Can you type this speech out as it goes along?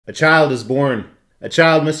A child is born. A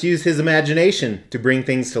child must use his imagination to bring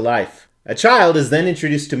things to life. A child is then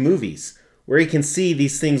introduced to movies, where he can see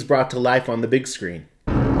these things brought to life on the big screen.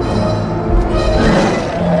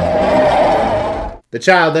 The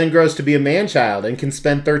child then grows to be a man-child and can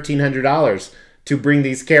spend $1,300 to bring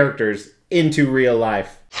these characters into real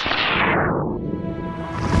life.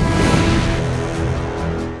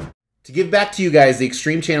 To give back to you guys, the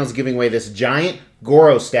Extreme Channel is giving away this giant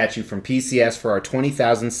Goro statue from PCS for our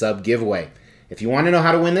 20,000 sub giveaway. If you want to know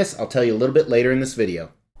how to win this, I'll tell you a little bit later in this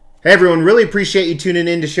video. Hey everyone, really appreciate you tuning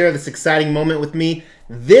in to share this exciting moment with me.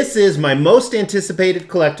 This is my most anticipated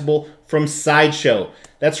collectible from Sideshow.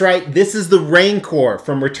 That's right, this is the Rancor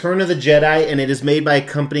from Return of the Jedi, and it is made by a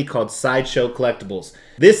company called Sideshow Collectibles.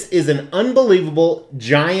 This is an unbelievable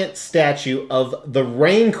giant statue of the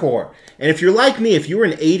Rancor. And if you're like me, if you were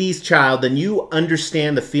an 80s child, then you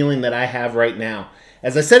understand the feeling that I have right now.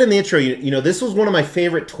 As I said in the intro, you know, this was one of my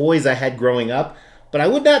favorite toys I had growing up, but I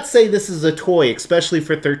would not say this is a toy, especially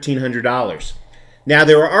for $1,300. Now,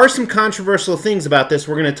 there are some controversial things about this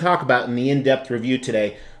we're going to talk about in the in-depth review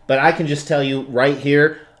today, but I can just tell you right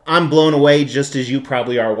here, I'm blown away just as you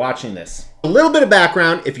probably are watching this. A little bit of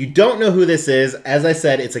background, if you don't know who this is, as I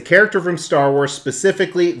said, it's a character from Star Wars,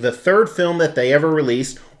 specifically the third film that they ever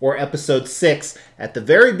released, or Episode 6. At the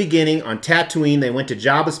very beginning on Tatooine, they went to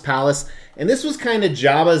Jabba's palace, and this was kind of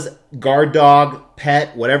Jabba's guard dog,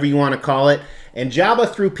 pet, whatever you want to call it, and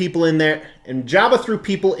Jabba threw people in there, and Jabba threw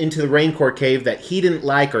people into the Rancor cave that he didn't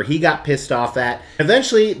like or he got pissed off at.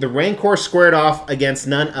 Eventually, the Rancor squared off against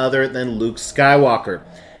none other than Luke Skywalker.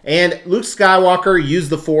 And Luke Skywalker used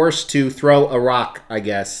the Force to throw a rock, I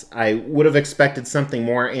guess. I would have expected something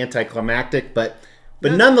more anticlimactic, but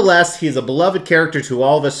nonetheless, he's a beloved character to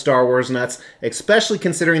all of us Star Wars nuts, especially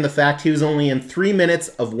considering the fact he was only in 3 minutes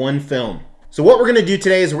of one film. So what we're going to do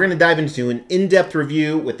today is we're going to dive into an in-depth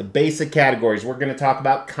review with the basic categories. We're going to talk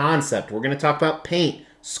about concept. We're going to talk about paint,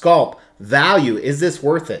 sculpt, value. Is this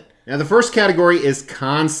worth it? Now, the first category is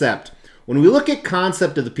concept. When we look at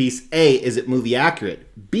concept of the piece, A, is it movie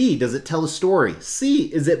accurate? B, does it tell a story?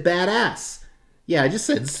 C, is it badass? Yeah, I just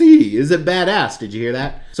said C. Is it badass? Did you hear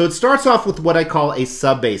that? So it starts off with what I call a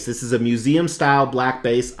sub-base. This is a museum-style black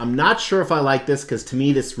base. I'm not sure if I like this because to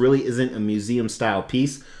me this really isn't a museum-style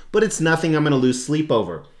piece, but it's nothing I'm going to lose sleep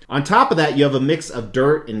over. On top of that, you have a mix of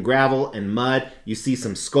dirt and gravel and mud. You see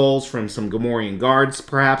some skulls from some Gamorrean guards,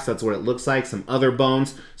 perhaps. That's what it looks like, some other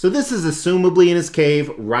bones. So this is assumably in his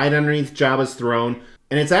cave, right underneath Jabba's throne,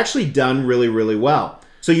 and it's actually done really, really well.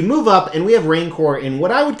 So you move up, and we have Rancor in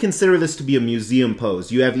what I would consider this to be a museum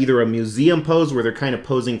pose. You have either a museum pose where they're kind of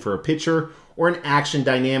posing for a picture, or an action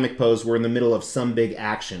dynamic pose where in the middle of some big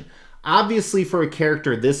action. Obviously, for a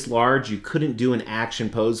character this large, you couldn't do an action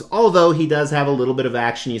pose, although he does have a little bit of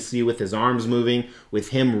action you see with his arms moving, with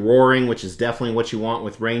him roaring, which is definitely what you want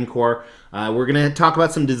with Rancor. We're going to talk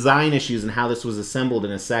about some design issues and how this was assembled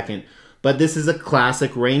in a second, but this is a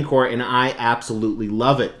classic Rancor, and I absolutely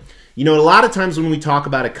love it. You know, a lot of times when we talk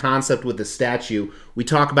about a concept with a statue, we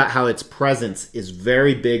talk about how its presence is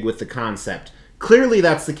very big with the concept. Clearly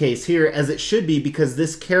that's the case here, as it should be, because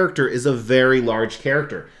this character is a very large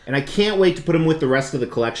character. And I can't wait to put him with the rest of the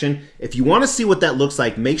collection. If you want to see what that looks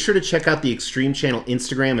like, make sure to check out the Extreme Channel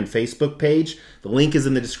Instagram and Facebook page. The link is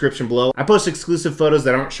in the description below. I post exclusive photos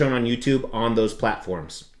that aren't shown on YouTube on those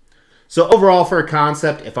platforms. So overall, for a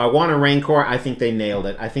concept, if I want a Rancor, I think they nailed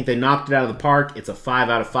it. I think they knocked it out of the park. It's a 5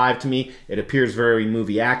 out of 5 to me. It appears very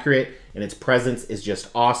movie accurate, and its presence is just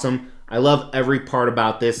awesome. I love every part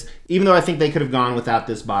about this, even though I think they could have gone without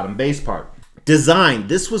this bottom base part. Design.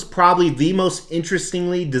 This was probably the most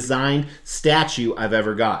interestingly designed statue I've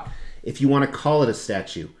ever got, if you want to call it a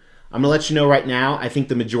statue. I'm going to let you know right now, I think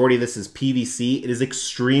the majority of this is PVC. It is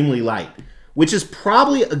extremely light, which is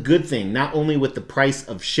probably a good thing, not only with the price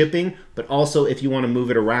of shipping, but also if you want to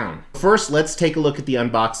move it around. First, let's take a look at the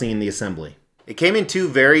unboxing and the assembly. It came in 2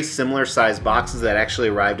 very similar sized boxes that actually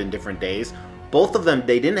arrived in different days. Both of them,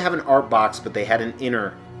 they didn't have an art box, but they had an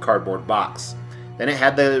inner cardboard box. Then it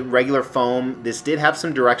had the regular foam. This did have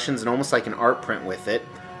some directions and almost like an art print with it.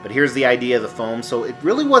 But here's the idea of the foam. So it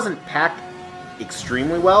really wasn't packed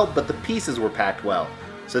extremely well, but the pieces were packed well.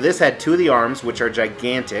 So this had 2 of the arms, which are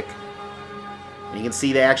gigantic. And you can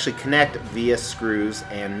see they actually connect via screws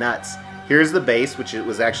and nuts. Here's the base, which it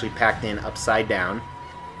was actually packed in upside down.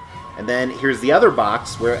 And then here's the other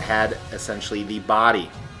box where it had essentially the body.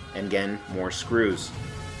 And again, more screws.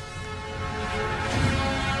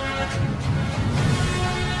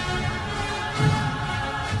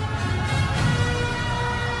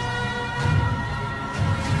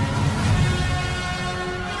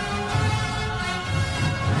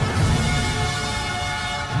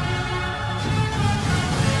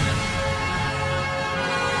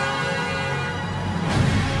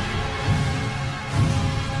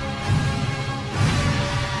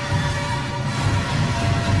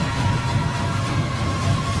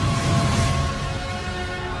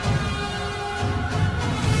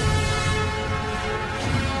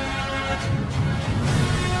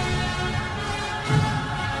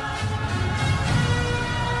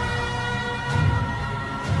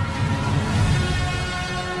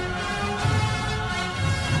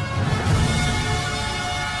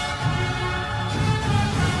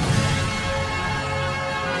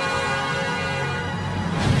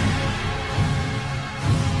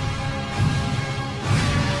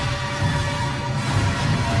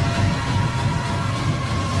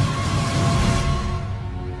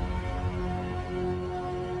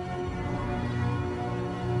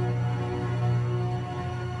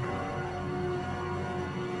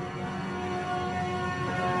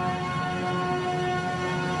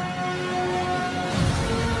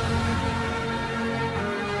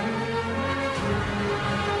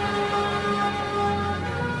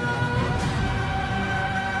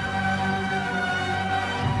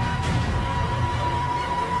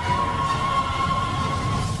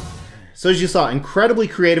 So as you saw, incredibly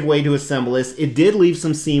creative way to assemble this. It did leave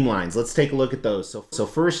some seam lines. Let's take a look at those. So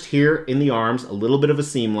first here in the arms, a little bit of a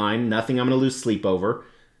seam line. Nothing I'm going to lose sleep over.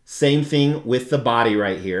 Same thing with the body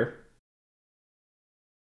right here.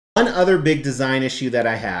 One other big design issue that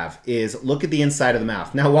I have is look at the inside of the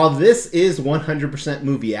mouth. Now, while this is 100%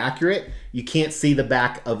 movie accurate, you can't see the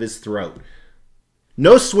back of his throat.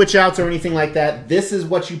 No switch outs or anything like that. This is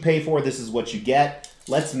what you pay for. This is what you get.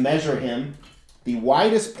 Let's measure him. The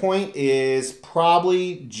widest point is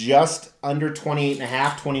probably just under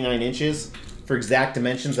 28.5, 29 inches. For exact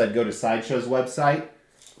dimensions, I'd go to Sideshow's website.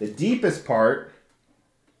 The deepest part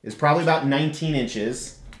is probably about 19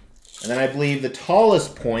 inches. And then I believe the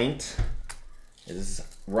tallest point is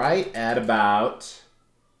right at about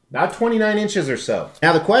 29 inches or so.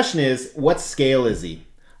 Now the question is, what scale is he?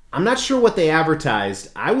 I'm not sure what they advertised.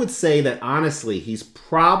 I would say that honestly, he's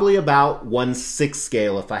probably about 1/6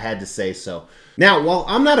 scale if I had to say so. Now, while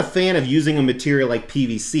I'm not a fan of using a material like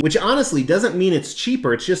PVC, which honestly doesn't mean it's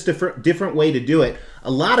cheaper, it's just a different way to do it,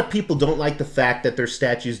 a lot of people don't like the fact that their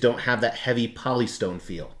statues don't have that heavy polystone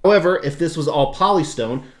feel. However, if this was all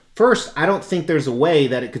polystone, first, I don't think there's a way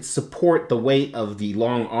that it could support the weight of the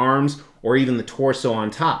long arms or even the torso on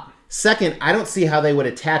top. Second, I don't see how they would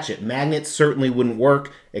attach it. Magnets certainly wouldn't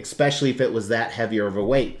work, especially if it was that heavier of a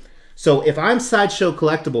weight. So if I'm Sideshow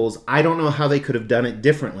Collectibles, I don't know how they could have done it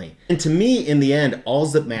differently. And to me, in the end, all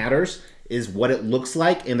that matters is what it looks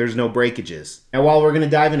like and there's no breakages. Now, while we're going to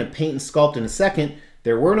dive into paint and sculpt in a second,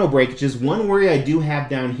 there were no breakages. One worry I do have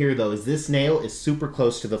down here, though, is this nail is super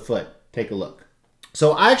close to the foot. Take a look.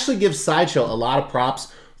 So I actually give Sideshow a lot of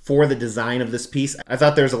props for the design of this piece. I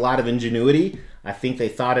thought there's a lot of ingenuity. I think they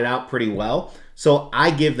thought it out pretty well. So I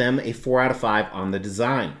give them a 4 out of 5 on the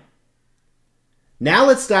design. Now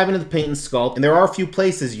let's dive into the paint and sculpt. And there are a few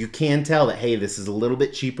places you can tell that, hey, this is a little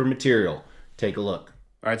bit cheaper material. Take a look.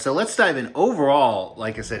 All right, so let's dive in. Overall,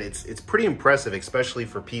 like I said, it's pretty impressive, especially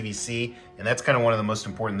for PVC. And that's kind of one of the most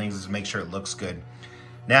important things, is to make sure it looks good.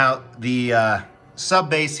 Now, the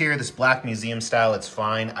sub base here, this black museum style, it's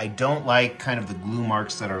fine. I don't like kind of the glue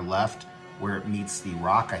marks that are left where it meets the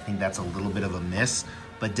rock. I think that's a little bit of a miss,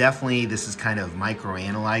 but definitely this is kind of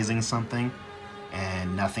micro-analyzing something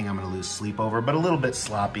and nothing I'm gonna lose sleep over, but a little bit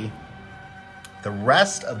sloppy. The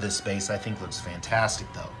rest of this space I think looks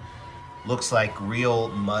fantastic though. Looks like real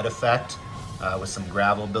mud effect with some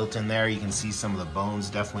gravel built in there. You can see some of the bones,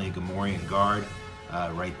 definitely a Gamorrean guard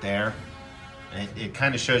right there. And it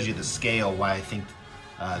kind of shows you the scale why I think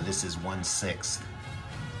this is 1/6.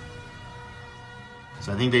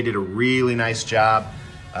 So I think they did a really nice job.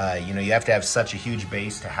 You know, you have to have such a huge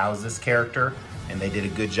base to house this character, and they did a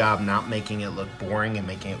good job not making it look boring and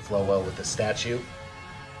making it flow well with the statue.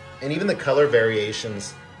 And even the color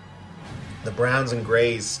variations, the browns and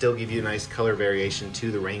grays still give you a nice color variation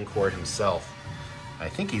to the Rancor himself. I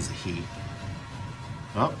think he's a he.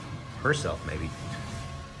 Well, herself maybe.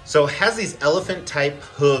 So it has these elephant type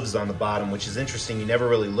hooves on the bottom, which is interesting. You never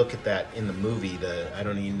really look at that in the movie. I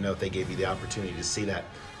don't even know if they gave you the opportunity to see that.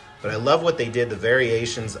 But I love what they did. The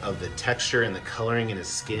variations of the texture and the coloring in his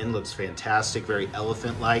skin looks fantastic. Very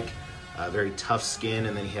elephant-like, very tough skin,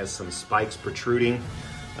 and then he has some spikes protruding.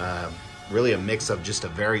 Really a mix of just a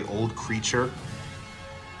very old creature.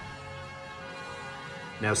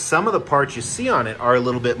 Now, some of the parts you see on it are a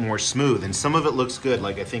little bit more smooth, and some of it looks good,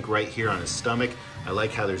 like I think right here on his stomach. I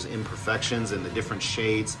like how there's imperfections and the different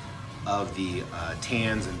shades of the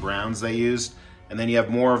tans and browns they used. And then you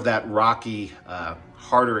have more of that rocky,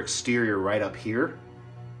 harder exterior right up here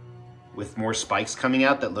with more spikes coming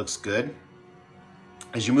out. That looks good.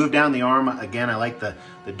 As you move down the arm, again, I like the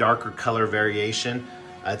darker color variation.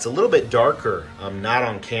 It's a little bit darker, not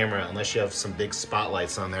on camera, unless you have some big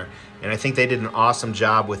spotlights on there. And I think they did an awesome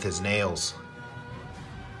job with his nails.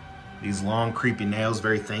 These long, creepy nails,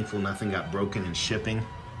 very thankful nothing got broken in shipping.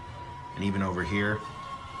 And even over here.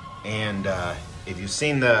 And if you've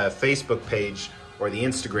seen the Facebook page or the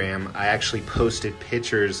Instagram, I actually posted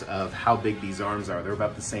pictures of how big these arms are. They're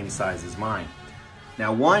about the same size as mine.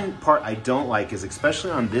 Now, one part I don't like is,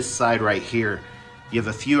 especially on this side right here, you have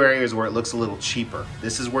a few areas where it looks a little cheaper.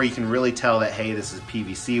 This is where you can really tell that, hey, this is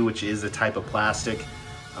PVC, which is a type of plastic.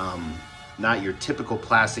 Not your typical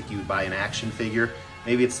plastic you would buy an action figure.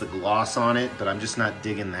 Maybe it's the gloss on it, but I'm just not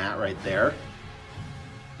digging that right there.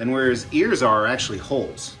 Then where his ears are actually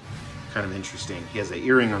holes. Kind of interesting. He has an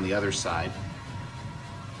earring on the other side.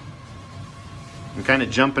 I'm kind of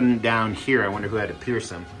jumping down here. I wonder who had to pierce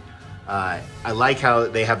him. I like how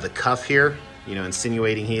they have the cuff here, you know,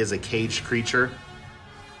 insinuating he is a caged creature.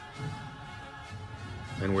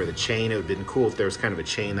 And where the chain, it would have been cool if there was kind of a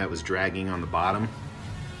chain that was dragging on the bottom.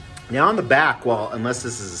 Now on the back, well, unless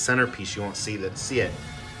this is a centerpiece, you won't see it.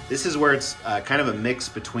 This is where it's kind of a mix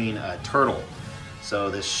between a turtle. So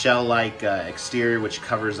this shell-like exterior, which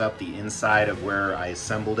covers up the inside of where I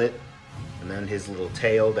assembled it. And then his little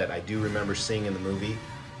tail that I do remember seeing in the movie.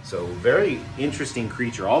 So very interesting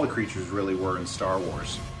creature. All the creatures really were in Star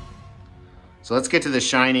Wars. So let's get to the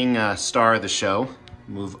shining star of the show.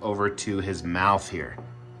 Move over to his mouth here.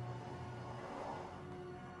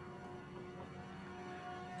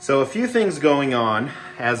 So a few things going on,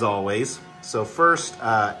 as always. So first,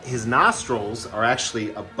 his nostrils are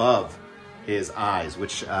actually above his eyes,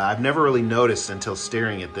 which I've never really noticed until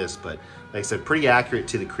staring at this, but like I said, pretty accurate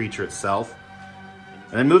to the creature itself.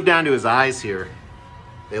 And then move down to his eyes here.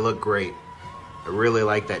 They look great. I really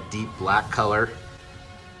like that deep black color.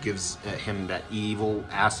 Gives him that evil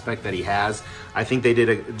aspect that he has. I think they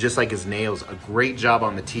did, just like his nails, a great job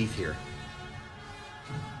on the teeth here.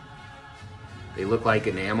 They look like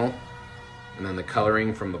enamel. And then the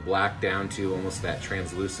coloring from the black down to almost that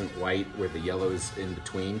translucent white where the yellow is in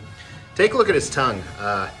between. Take a look at his tongue.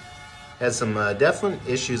 Has some definite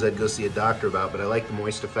issues I'd go see a doctor about, but I like the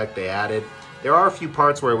moist effect they added. There are a few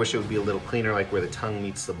parts where I wish it would be a little cleaner, like where the tongue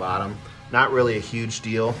meets the bottom. Not really a huge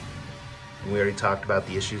deal. And we already talked about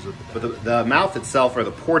the issues with it. But the mouth itself, or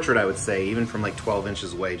the portrait, I would say, even from like 12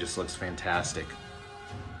 inches away, just looks fantastic.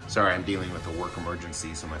 Sorry, I'm dealing with a work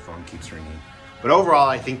emergency, so my phone keeps ringing. But overall,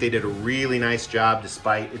 I think they did a really nice job,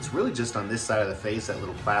 despite it's really just on this side of the face, that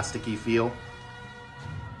little plasticky feel.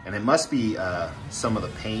 And it must be some of the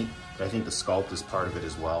paint, but I think the sculpt is part of it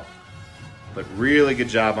as well. But really good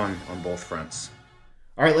job on both fronts.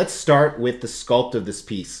 All right, let's start with the sculpt of this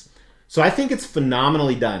piece. So I think it's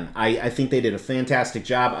phenomenally done. I think they did a fantastic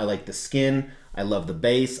job. I like the skin. I love the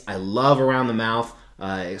base. I love around the mouth.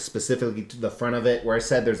 Specifically to the front of it, where I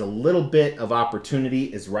said there's a little bit of opportunity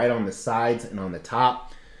is right on the sides and on the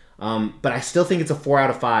top. But I still think it's a 4 out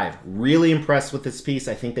of 5. Really impressed with this piece.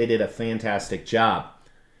 I think they did a fantastic job.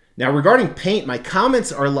 Now regarding paint, my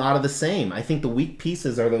comments are a lot of the same. I think the weak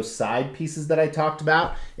pieces are those side pieces that I talked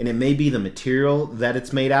about, and it may be the material that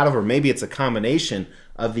it's made out of, or maybe it's a combination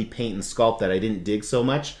of the paint and sculpt that I didn't dig so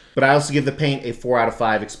much. But I also give the paint a 4 out of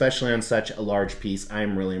 5, especially on such a large piece. I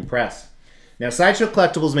am really impressed. Now, Sideshow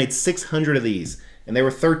Collectibles made 600 of these, and they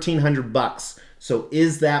were $1,300. So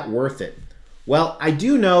is that worth it? Well, I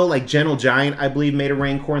do know, like Gentle Giant, I believe, made a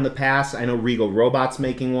Rancor in the past. I know Regal Robot's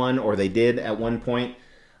making one, or they did at one point.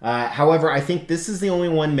 However, I think this is the only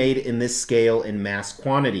one made in this scale in mass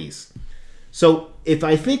quantities. So if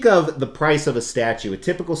I think of the price of a statue, a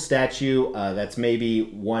typical statue that's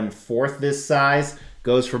maybe 1/4 this size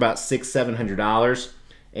goes for about $600–700.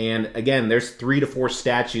 And again, there's 3 to 4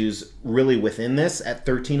 statues really within this at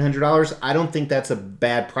 $1,300. I don't think that's a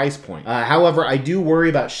bad price point. However, I do worry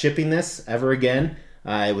about shipping this ever again.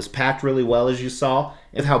 It was packed really well, as you saw.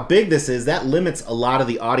 And how big this is, that limits a lot of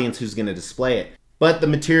the audience who's going to display it. But the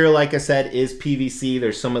material, like I said, is PVC.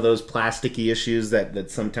 There's some of those plasticky issues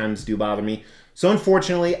that sometimes do bother me. So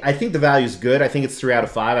unfortunately, I think the value is good. I think it's 3 out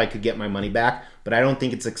of 5. I could get my money back, but I don't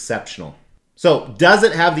think it's exceptional. So, does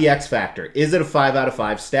it have the X factor? Is it a 5 out of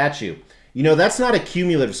 5 statue? You know, that's not a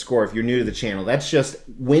cumulative score if you're new to the channel. That's just,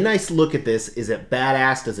 when I look at this, is it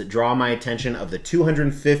badass? Does it draw my attention? Of the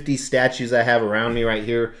 250 statues I have around me right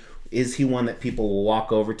here, is he one that people will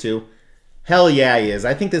walk over to? Hell yeah, he is.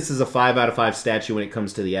 I think this is a 5 out of 5 statue when it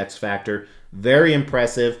comes to the X factor. Very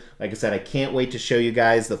impressive. Like I said, I can't wait to show you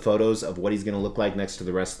guys the photos of what he's going to look like next to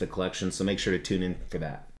the rest of the collection, so make sure to tune in for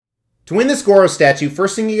that. To win this Goro statue,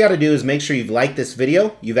 first thing you got to do is make sure you've liked this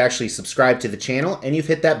video, you've actually subscribed to the channel, and you've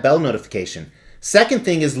hit that bell notification. Second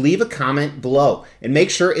thing is leave a comment below, and make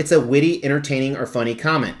sure it's a witty, entertaining, or funny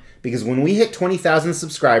comment. Because when we hit 20,000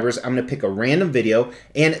 subscribers, I'm going to pick a random video,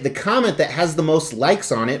 and the comment that has the most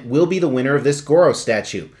likes on it will be the winner of this Goro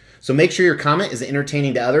statue. So make sure your comment is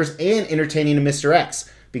entertaining to others and entertaining to Mr.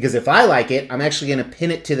 X. Because if I like it, I'm actually going to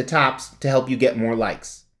pin it to the tops to help you get more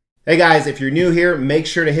likes. Hey guys, if you're new here, make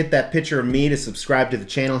sure to hit that picture of me to subscribe to the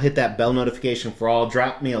channel, hit that bell notification for all,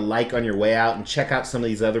 drop me a like on your way out, and check out some of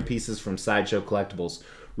these other pieces from Sideshow Collectibles.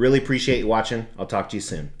 Really appreciate you watching. I'll talk to you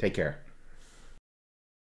soon. Take care.